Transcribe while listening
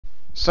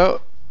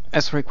So,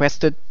 as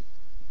requested,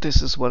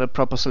 this is what a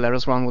proper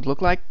Solaris run would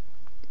look like.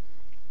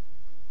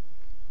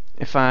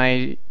 If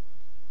I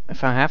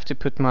have to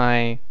put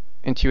my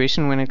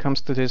intuition when it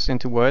comes to this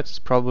into words, it's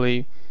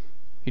probably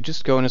you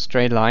just go in a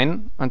straight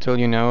line until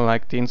you know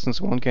like the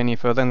instance won't go any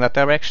further in that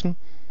direction,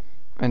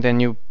 and then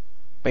you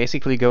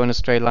basically go in a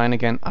straight line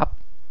again up.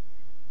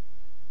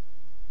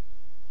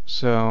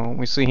 So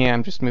we see here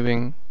I'm just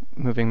moving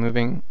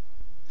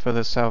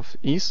further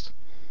southeast,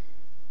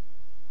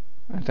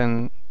 and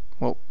then,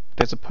 well,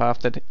 there's a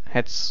path that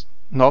heads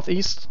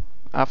northeast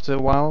after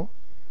a while,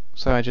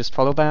 so I just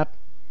follow that.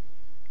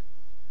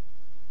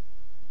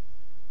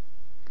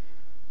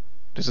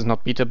 This is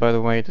not beta, by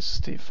the way, this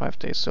is the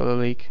 5-day solar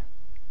leak.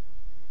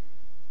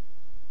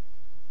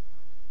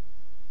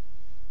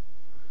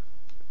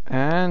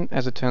 And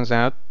as it turns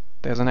out,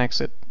 there's an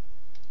exit.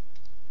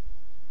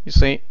 You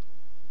see,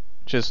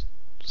 just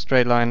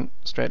straight line,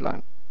 straight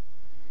line.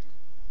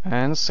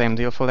 And same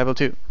deal for level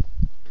 2.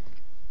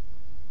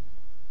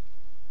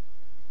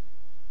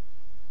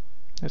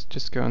 Let's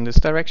just go in this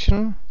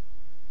direction.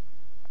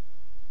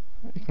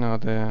 Ignore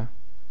the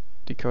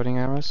decoding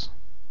errors.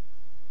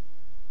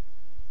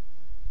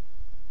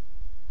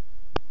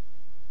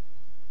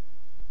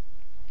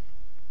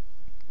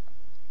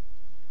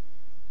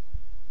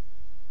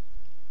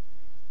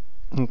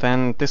 And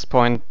then at this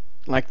point,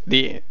 like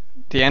the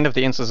end of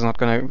the instance is not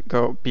going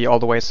to be all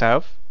the way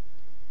south,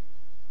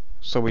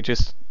 so we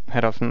just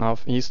head off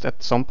northeast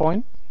at some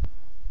point.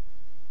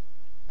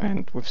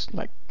 And with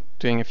like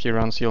doing a few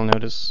runs, you'll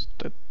notice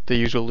that the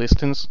usual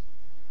distance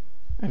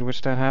at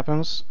which that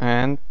happens.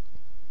 And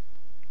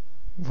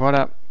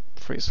voila,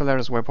 free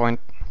Solaris waypoint.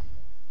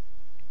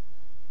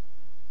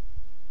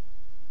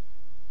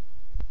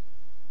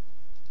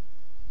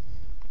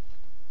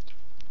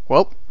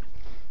 Well,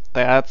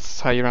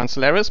 that's how you run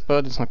Solaris,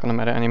 but it's not going to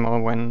matter anymore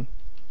when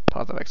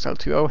part of Exile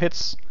 2.0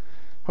 hits.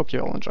 Hope you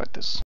all enjoyed this.